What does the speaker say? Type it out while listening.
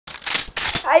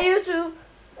Hej YouTube.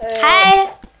 Hej.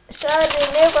 Så er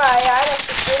det Nicolai og jeg, der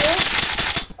skal spille.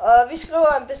 Og vi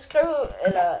skriver en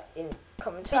eller en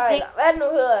kommentar, eller hvad det nu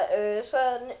hedder, så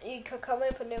I kan komme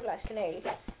ind på Nicolais kanal.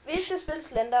 Vi skal spille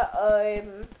Slender, og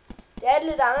det er et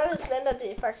lidt anderledes Slender.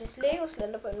 Det er faktisk Lego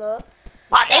Slender på en måde.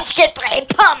 Hvordan skal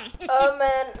dræbe ham? Og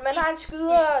man har en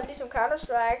skyder, ligesom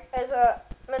Counter-Strike. Altså,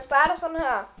 man starter sådan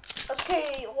her, og så kan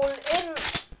I rulle ind,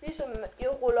 ligesom I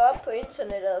ruller op på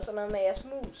internettet og sådan noget med jeres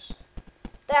mus.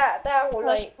 Der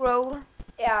ruller I. Scroll.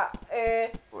 Ja,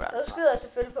 der skyder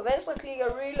selvfølgelig på venstre klik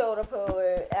og reloader på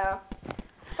R.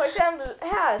 For eksempel,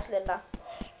 her er Slender.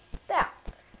 Der.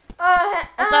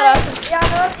 Og så er der også... Jeg er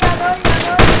nul.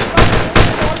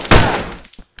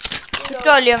 Vi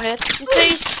står lige om lidt. Vi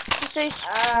ses.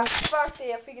 Fuck det,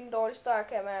 jeg fik en dårlig start,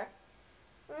 kan jeg mærke.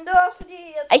 Men det var også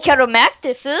fordi, Ej, kan du mærke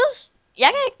det fedest? Jeg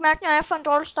kan ikke mærke, når jeg får en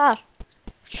dårlig start.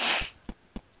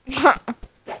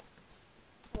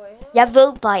 Jeg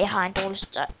ved bare, at jeg har en dårlig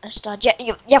start.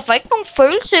 Jeg får ikke nogen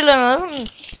følelse eller noget.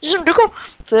 Ligesom du kom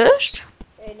først.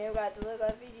 Hey, Nicolai, du ved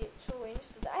godt, vi er de to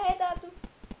eneste. Hey, der er du.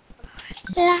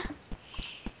 Ja.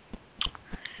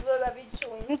 Du ved godt, vi er de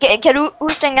to eneste. Kan du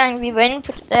huske dengang, vi var inde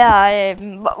på det der,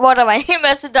 hvor der var en hel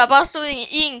masse, der bare stod i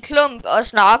en klump og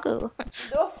snakkede?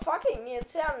 Det var fucking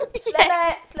irriterende.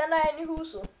 Slender er inde i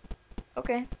huset.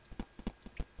 Okay.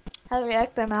 Havde jeg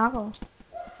ikke bemærket.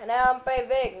 Han er om bag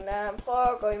væggen, og han prøver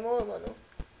at gå imod mig nu.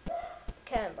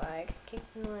 Kan han bare ikke. Han kan ikke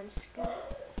finde ud af en skid.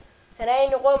 Han er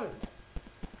inde i rummet.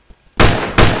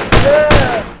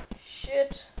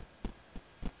 Shit.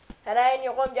 Han er inde i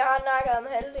rummet. Jeg har nakket om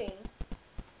halvdelen.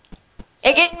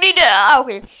 Jeg kan ikke lide det.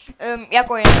 Okay. Jeg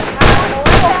går ind.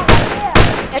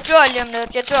 Jeg dør lige om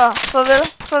lidt. Jeg dør.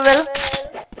 Farvel.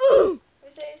 Vi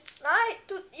ses. Nej,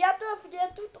 jeg dør, fordi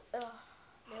du...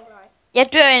 Nej.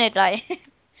 Jeg dør ind i dig.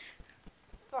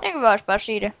 Det kan vi også bare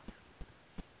sige det.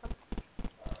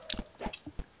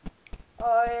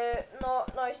 Og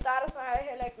når I starter, så har jeg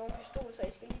heller ikke nogen pistol, så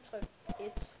I skal lige trykke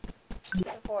 1. Så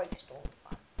får I pistolen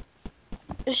fra.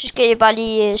 Så skal jeg bare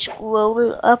lige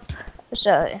scroll op.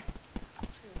 Så, det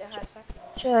har jeg sagt.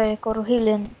 Så går du helt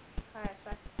ind. Har jeg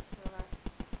sagt.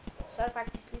 Så er det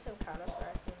faktisk ligesom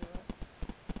Counter-Strike.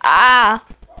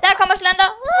 Der kommer Slender.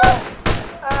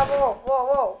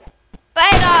 Hvor?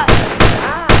 Bag dig.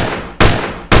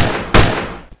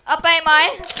 Og bag mig.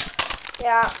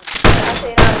 Ja, jeg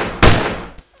ser dig.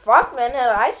 Fuck, man, han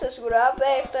rejser sgu da op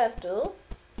bagefter han døde.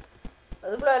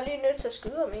 Og så blev jeg lige nødt til at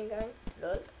skyde ham en gang.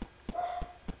 Lol.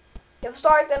 Jeg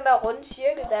forstår ikke den der runde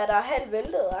cirkel, der er halvt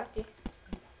væltet-agtigt.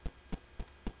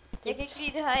 Jeg kan ikke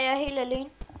lide det her, jeg er helt alene.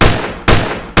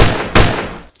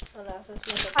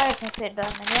 Jeg kan finde dig,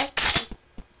 men jeg ikke.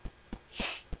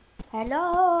 Hallo?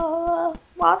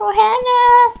 Hvor er du henne?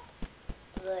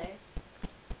 Det ved jeg ikke.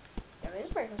 Jeg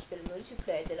ved, man kan spille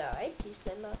multiplayer, det der er rigtig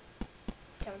Slender.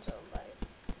 Kan man så åbenbart ikke.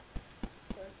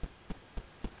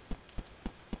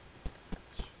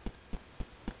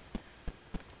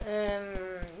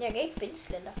 Jeg kan ikke finde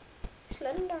Slender.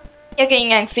 Jeg kan ikke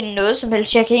engang finde noget som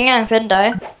helst. Jeg kan ikke engang finde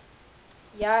dig.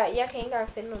 Jeg kan ikke engang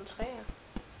finde nogle træer.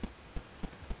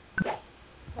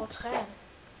 Hvor er træerne?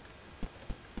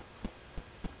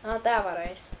 Nå, der var der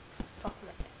et. Fuck,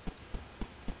 man.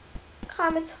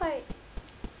 Kram et træ.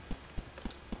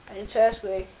 Ej, det tør jeg sgu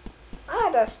ikke.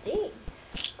 Der er sten.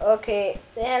 Okay,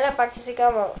 det handler faktisk ikke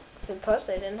om at finde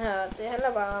poster i den her. Det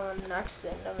handler bare om en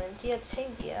nakslender, men de her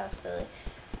ting, de er stadig.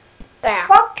 Der.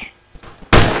 Fuck!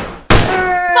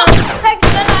 Fuck,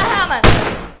 den er her, mand!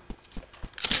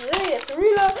 Jeg skal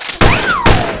reload.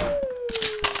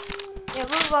 Jeg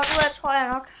ved, hvor du er, tror jeg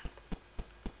nok.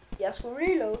 Jeg skulle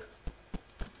reload.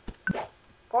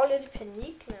 Går lidt i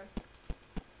panik, mand.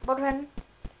 Hvor er du henne?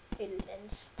 Et eller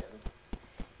andet sted.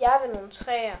 Jeg er ved nogle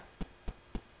træer.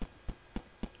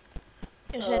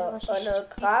 Og noget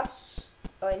græs.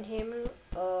 Og en himmel.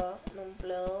 Og nogle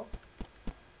blade.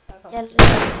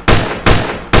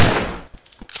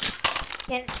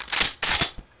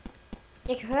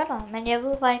 Jeg kan høre dig, men jeg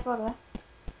ved bare ikke, hvor du er.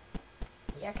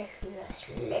 Jeg kan høre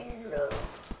Slender.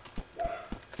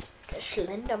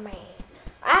 Slenderman.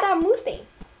 Der er musten.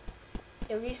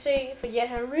 Jeg vil lige se, fordi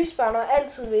han respawner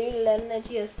altid ved et eller andet af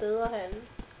de her steder herinde.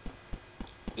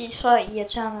 Det er så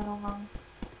irriterende nogle gange.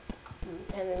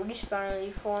 Han respawner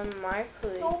lige foran mig på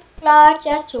det. Chokolade,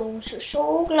 jeg tog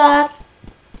chokolade.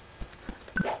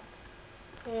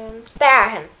 Der er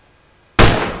han.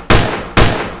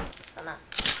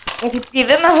 Jeg kan blive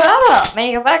ved med at høre dig, men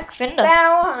jeg kan bare ikke finde dig.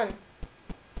 Derovre han.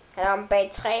 Han er om bag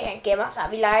et træ, han gemmer sig.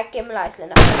 Vi leger ikke gemmeleje,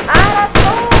 Slender. Der er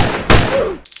to!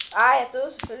 Jeg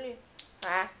døde selvfølgelig.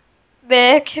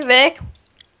 Væk.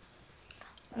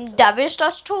 Der er vist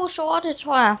også 2 sorte,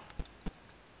 tror jeg.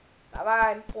 Der Der var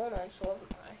en brun og en sort.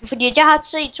 Fordi at jeg har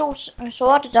set 2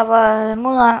 sorte, der var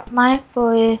mod mig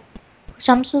på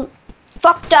samme tid.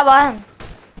 Fuck, der var han.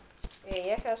 Ja,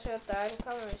 jeg kan også høre dig. Du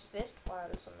kommer vist vestfra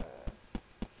eller sådan noget.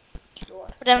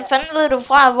 Lort. Hvordan fanden ved du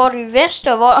fra, hvor du er vest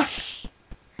og hvor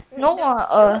nord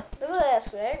og... Det ved jeg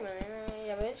sgu da ikke, men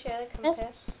jeg ved ikke, at det kan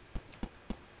passe.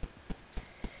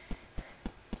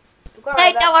 Du går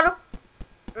Nej, der var du.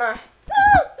 Nej.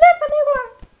 Løb for Nicolai!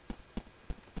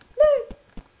 Løb!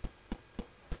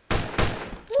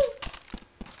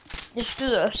 Det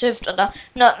skyder også efter dig.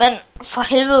 Nå, men for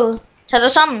helvede. Tag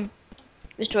dig sammen,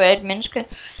 hvis du er et menneske.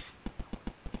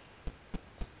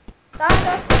 Nej,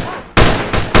 der er Slender.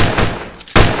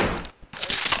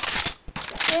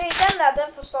 Den der,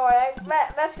 den forstår jeg ikke.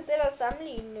 Hvad skal det der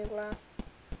sammenligne, Nicolai?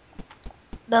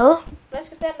 Hvad? Hvad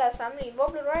skal den der sammenligne? Hvor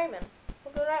blev Rayman?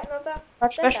 Hvor blev Rayman? Der? Hvad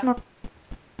er spørgsmål?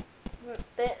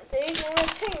 Det er ikke nogen af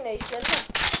tingene i Slender.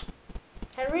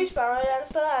 Han respawner et andet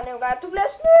sted her, Nicolai. Du bliver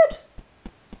snydt!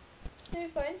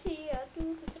 Snydt for en tiger, du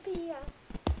kan se piger.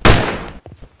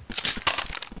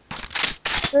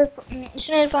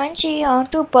 Snydt for en tiger,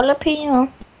 du er bollepiger.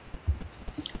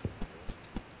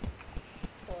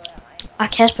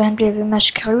 Kasper, han bliver ved med at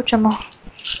skrive til mig.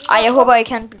 Ej, jeg håber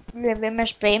ikke, han bliver ved med at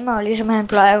spamme mig, ligesom han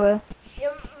plejer at gøre.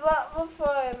 Jamen,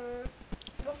 hvorfor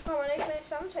kommer han ikke med i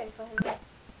samtale for hende?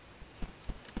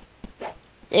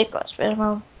 Det er et godt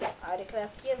spørgsmål. Ej, det kan være,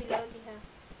 fordi vi lavede de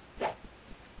her.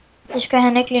 Det skal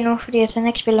han ikke lige nu, fordi at han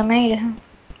ikke spiller med i det her.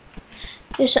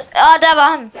 Det er så... der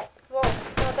var han! Hvor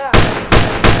der?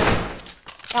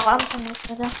 Jeg ramte ham ikke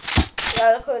med der.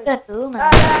 Jeg er kun... Der er døde, mand.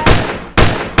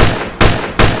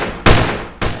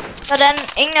 Hvordan?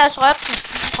 Ingen af os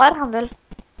rørte ham vel?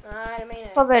 Nej, det mener jeg.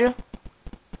 Farvel.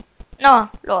 Nå,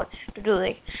 lort. Du døde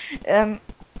ikke.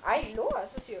 Ej,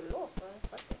 lort. Så siger du lort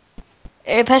for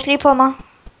det. Pas lige på mig.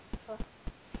 Hvorfor?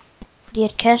 Fordi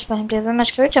at Kasper, han bliver ved med at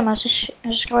skrive til mig, så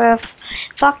skriver jeg,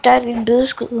 fuck dig, din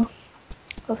bedeskud.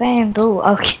 Hvor er en bog?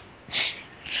 Okay. Skal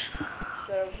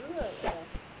du videre, eller hvad?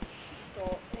 Du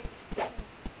står ikke stille.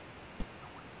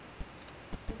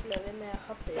 Du bliver ved med at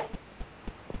hoppe af.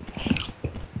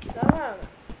 Der var man.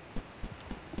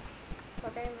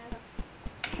 Fuck af med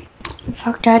dig.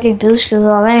 Fuck dig, din bedeskud,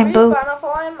 og hvad er en bog? Vi spawner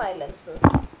foran mig et eller andet sted.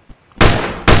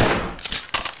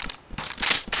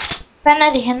 Hvad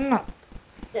er det henne?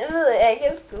 Jeg ved, jeg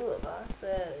ikke skyder bare, så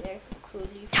jeg kunne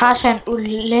lige... Tarzan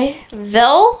Ulle.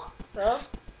 Hvad? Hvad?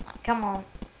 Come on.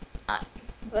 Nej.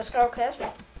 Hvad skrev Kasper?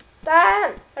 Der er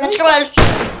han! Han skal vel...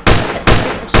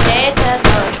 Satan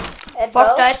og... Fuck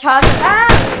dig,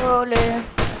 Tarzan Ulle.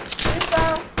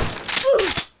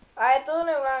 Ej, jeg døde,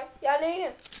 Nicolai. Jeg er alene.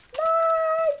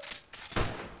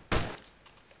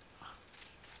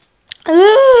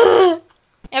 Nej!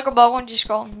 Jeg går bare rundt i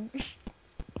skoven.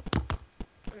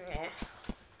 Ja.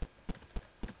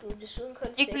 Du er desuden kun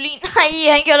 6. Nicolin.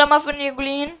 Nej, han kalder mig for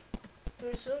Nicolin. Du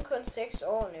er desuden kun 6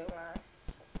 år, Nicolai.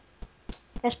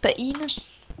 Kasper Ines.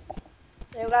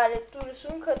 Nicolai, du er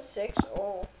desuden kun 6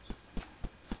 år.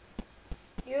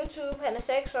 YouTube, han er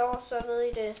 6 år, så ved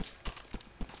I det.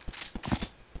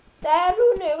 Der er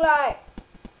du, Nicolai.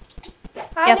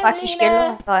 Hej, Jeg er faktisk ældre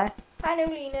end dig. Hej,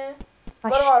 Nicoline.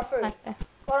 Hvornår er du født?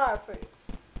 Hvornår er du født?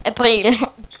 April.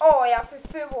 Jeg er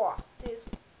født februar. Det er så.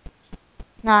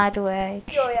 Nej, du er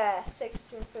ikke. Jo, jeg er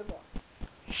 26. februar.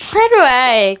 Nej, du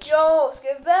er ikke. Jo, skal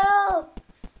vi hvad?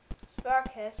 Spørg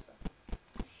Kasper.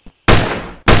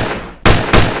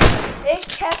 Ikke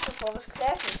Kasper fra vores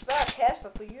klasse, men spørg Kasper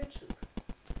på YouTube.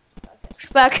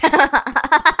 Spørg.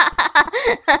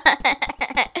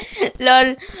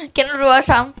 Lol. Kender du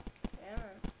også ham? Ja,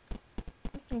 man.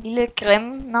 En lille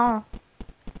grimme. Nå.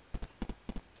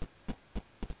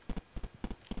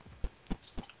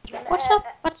 What's up?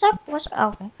 What's up? What's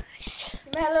up? Okay.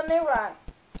 Men hallo, Nicolai.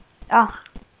 Ja.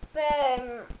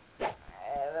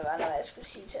 Hvad var det, jeg skulle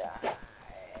sige til dig?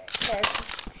 Kan jeg ikke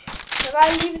huske. Hvad var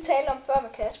det lige, vi talte om før med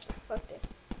Kasper? Fuck det.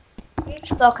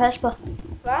 Spørg Kasper.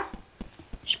 Hvad?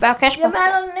 Spørg Kasper. Jamen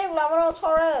hallo, Nicolai. Hvornår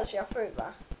tror du ellers, jeg er født,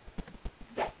 var?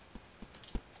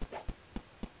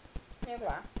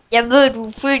 Nicolai. Jeg ved, du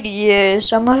er født i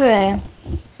sommerferie.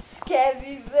 Skal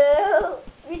vi ved?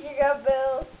 Vi kan gøre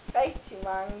ved. Rigtig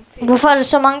mange penge. Hvorfor er der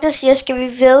så mange, der siger, skal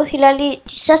vi ved? Helt ærligt,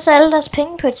 de satser alle deres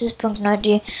penge på et tidspunkt, når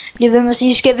de bliver ved med at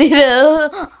sige, skal vi ved?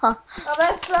 Og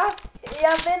hvad så?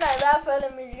 Jeg vinder i hvert fald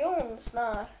 1 million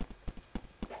snart.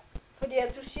 Fordi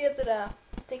at du siger det der,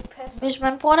 det ikke passer. Hvis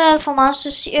man bruger det alt for meget,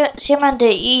 så siger man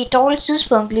det i et dårligt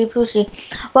tidspunkt lige pludselig.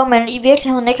 Hvor man i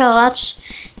virkeligheden ikke har ret.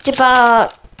 Det er bare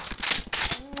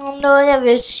noget, jeg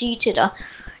vil sige til dig.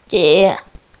 Det er...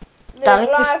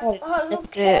 Nicolai, hold nu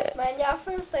kæft, man. Jeg har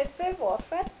fødselsdag i februar.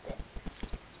 Fat det.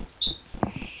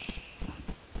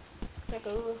 Jeg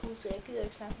går ud af huset, jeg gider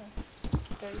ikke snakke med.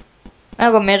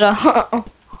 Jeg går med dig.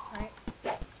 Nej.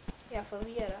 Jeg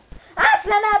forvirrer dig. Ah,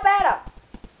 Slender er bag dig!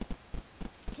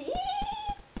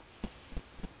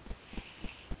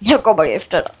 Jeg går bare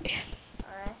efter dig.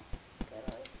 Nej, gør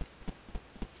du ikke.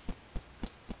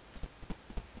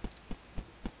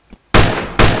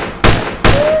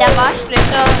 Der var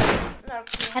Slender. Nå,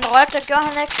 okay. Han rørte dig, gjorde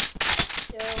han ikke?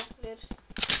 Jo, lidt.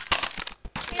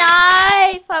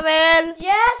 Nej, farvel.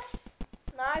 Yes!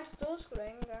 Nej, du døde sgu da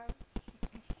ikke engang.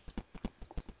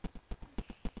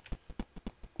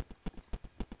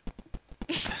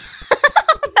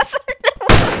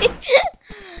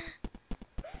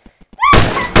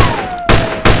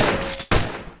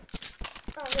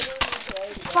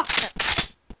 Fuck.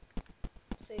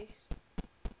 Ses.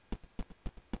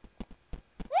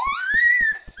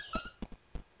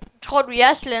 Tror du, jeg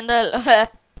er Slender, eller hvad? Ja.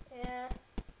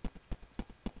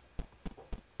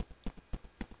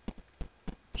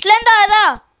 Slender er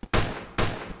der!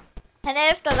 Han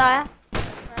er efter dig.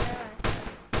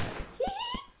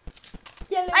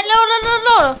 Ej,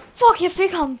 lol. Fuck, jeg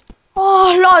fik ham.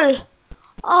 Lol.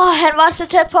 Han var så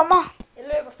tæt på mig. Jeg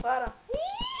løber fra dig.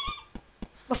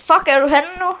 Hvor fuck er du henne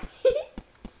nu?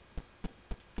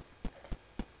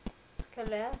 Skal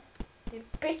lære. Lille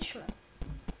bitch, man.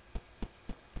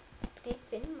 Du skal ikke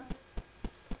finde mig.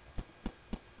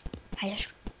 Ej, jeg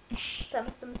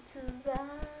Samme som tider.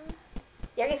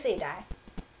 Jeg kan se dig.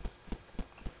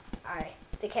 Ej,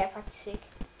 det kan jeg faktisk ikke.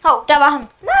 Hov, der var han.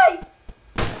 Nej!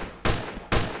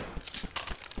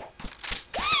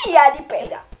 Jeg er lige bag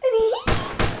dig.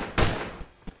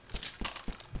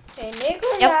 Hey,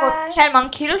 Nicolai. Jeg får totalt mange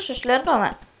kills til Slender,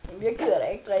 mand. Jamen, jeg gider da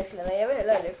ikke dræbe Slender. Jeg vil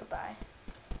hellere løbe for dig.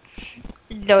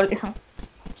 Lol.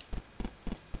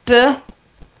 Bøh.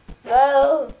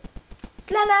 Hvad?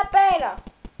 Slender er bag dig.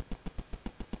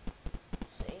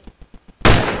 Se.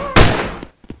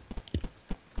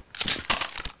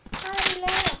 Nej, det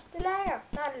lager. Det lager.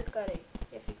 Nej, det gør det ikke.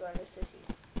 Jeg fik godt lyst til at sige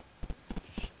det.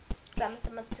 Samme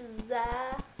som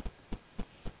tider.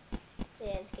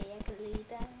 Jeg ønsker, jeg kan lide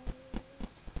dig.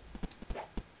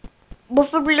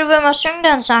 Hvorfor bliver du ved med at synge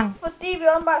den sang? Fordi vi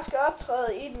åbenbart skal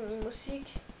optræde i den i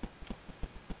musik.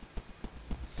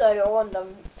 Så er det rundt om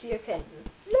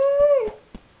firkanten. Løb!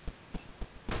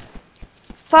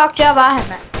 Fuck, der var han,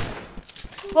 mand.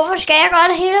 Hvorfor skal jeg gøre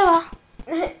det hele, hva'?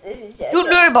 Det synes jeg Du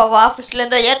ikke. løber bare for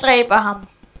Slender, jeg dræber ham.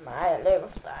 Nej, jeg løber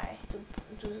for dig.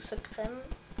 Du er så grim.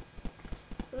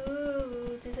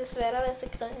 Det er så svært at være så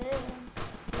grim.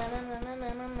 Na, na, na, na, na,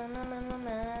 na, na, na, na,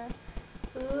 na.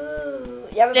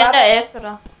 Jeg vil Slender bare... er efter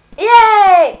dig.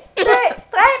 Yay!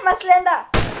 Dræb mig, Slender!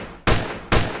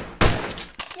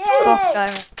 Fuck Yay! dig,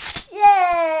 mand.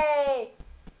 Yay!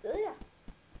 Døde jeg?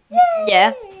 Yay!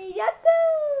 Ja. Jeg er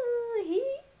død! Hi.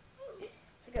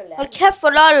 Så kan du lære Hold kæft for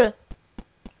lol. det.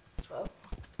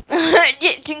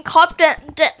 Din krop,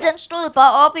 den stod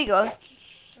bare op, ikke også?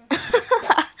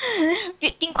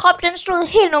 Din krop, den stod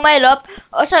helt normalt op,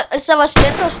 og så var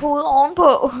Slenders hoved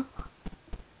ovenpå.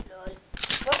 Lol.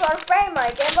 Hvorfor er du bag mig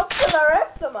igen? Hvorfor følger du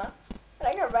efter mig?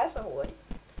 Hvordan kan du være så hurtig?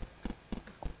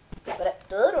 Hvordan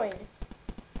døde du egentlig?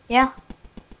 Ja.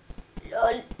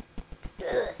 Lol. Du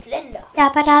døde af Slender.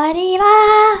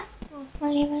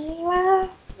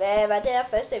 Hvad var det her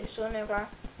første episode, Nicolai?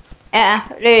 Ja,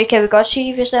 det kan vi godt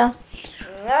sige, hvis det er.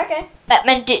 Okay. Ja,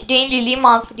 men det er egentlig lige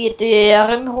meget, fordi at det er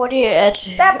rimelig hurtigt, at...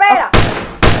 Der er bag dig!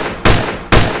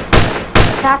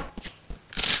 Tak.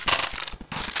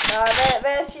 Nå,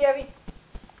 hvad siger vi?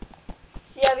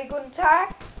 Siger vi guten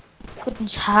tag? Guten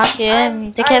Tag, ja,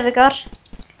 det kan vi godt.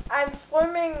 I'm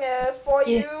frømming for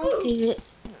you.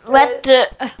 What the...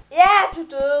 Ja, du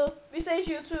døde. Vi ses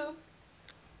YouTube.